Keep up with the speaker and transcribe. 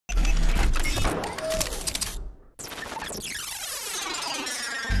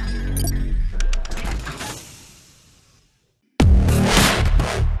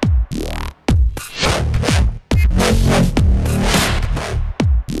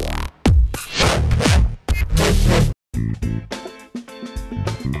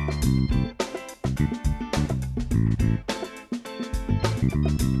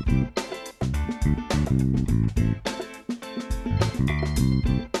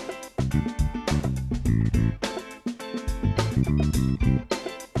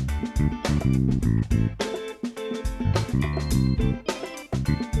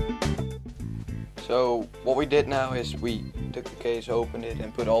what we did now is we took the case, opened it,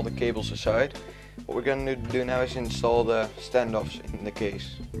 and put all the cables aside. What we're going to do now is install the standoffs in the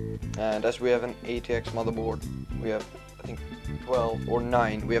case. And as we have an ATX motherboard, we have, I think, 12 or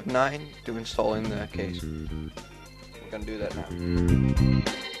 9. We have 9 to install in the case. We're going to do that now.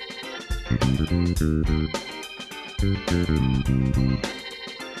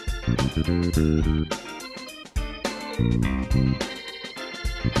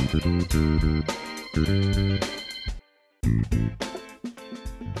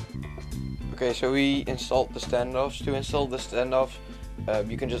 Okay, so we installed the standoffs. To install the standoffs,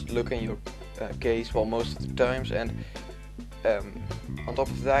 you can just look in your case, well, most of the times, and on top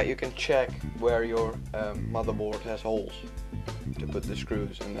of that you can check where your motherboard has holes to put the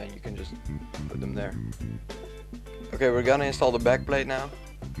screws, and then you can just put them there. Okay, we're gonna install the backplate now.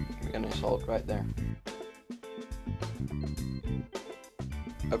 We're gonna install it right there.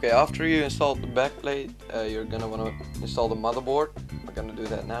 Okay, after you install the backplate, you're gonna want to install the motherboard. We're gonna do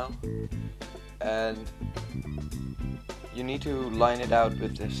that now. And you need to line it out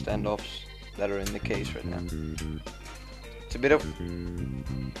with the standoffs that are in the case right now. It's a bit of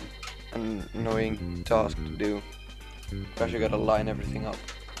an annoying task to do, because you gotta line everything up.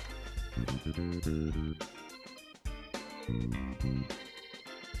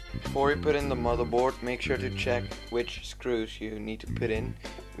 Before you put in the motherboard, make sure to check which screws you need to put in.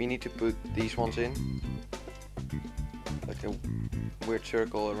 We need to put these ones in, like a weird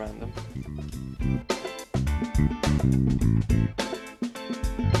circle around them.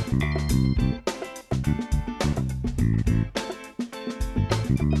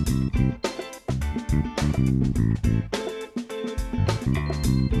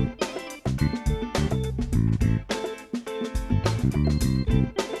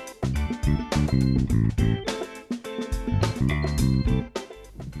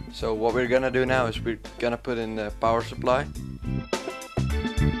 So what we're gonna do now is we're gonna put in the power supply.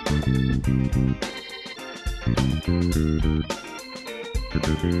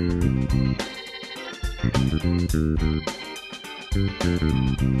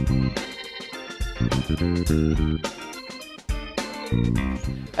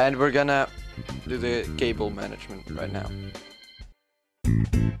 And we're gonna do the cable management right now.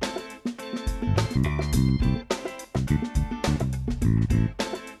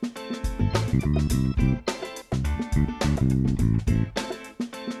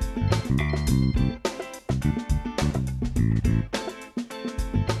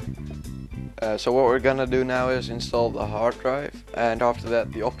 So what we're gonna do now is install the hard drive, and after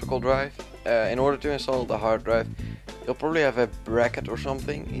that the optical drive. In order to install the hard drive, you'll probably have a bracket or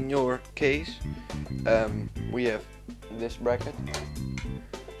something in your case. We have this bracket,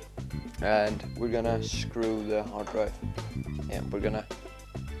 and we're gonna screw the hard drive. Yeah, we're gonna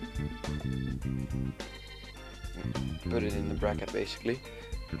put it in the bracket basically.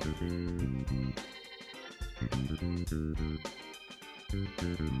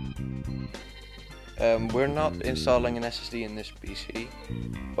 We're not installing an SSD in this PC,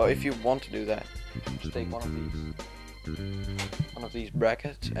 but if you want to do that, just take one of these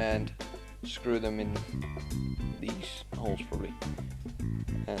brackets and screw them in these holes probably,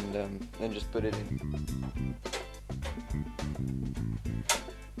 and then just put it in.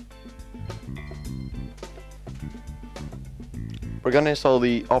 We're gonna install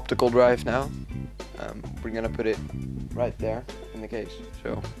the optical drive now. We're gonna put it right there in the case,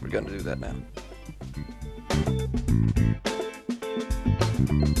 so we're gonna do that now.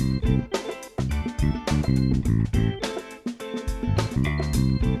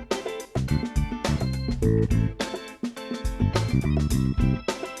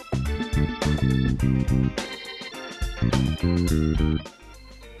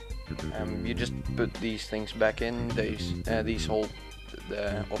 You just put these things back in. These hold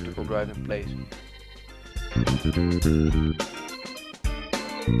the optical drive in place.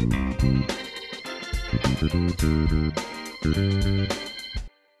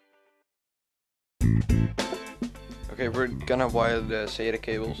 Okay, we're gonna wire the SATA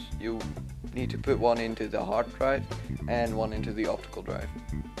cables. You need to put one into the hard drive and one into the optical drive.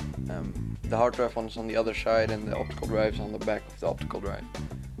 The hard drive one's on the other side and the optical drive's on the back of the optical drive.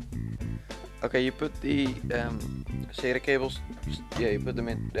 Okay, you put the SATA cables, you put them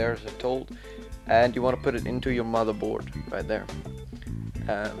in there as I told, and you want to put it into your motherboard right there.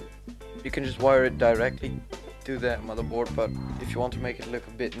 You can just wire it directly to the motherboard, but if you want to make it look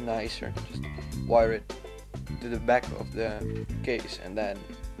a bit nicer, just wire it to the back of the case and then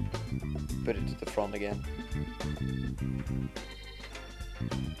put it to the front again.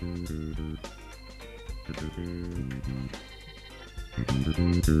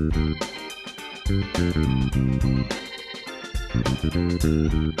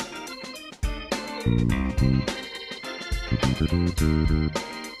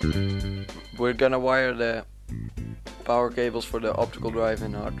 We're gonna wire the power cables for the optical drive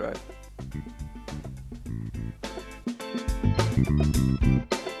and hard drive.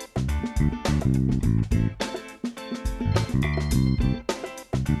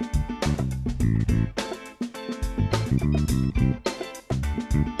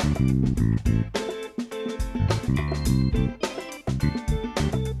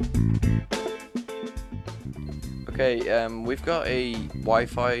 Okay, we've got a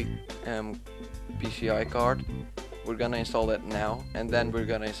Wi-Fi PCI card. We're gonna install that now, and then we're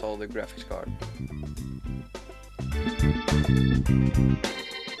gonna install the graphics card.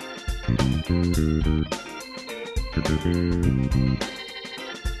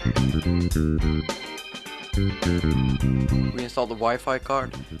 We installed the Wi-Fi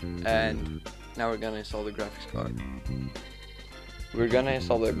card, and now we're gonna install the graphics card. We're gonna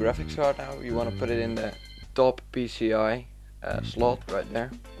install the graphics card now. You wanna put it in the top PCI slot right there.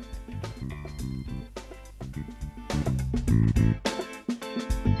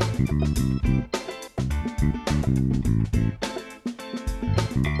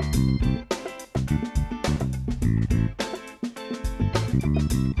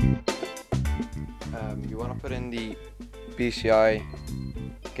 You want to put in the PCI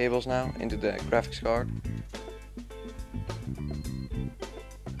cables now into the graphics card.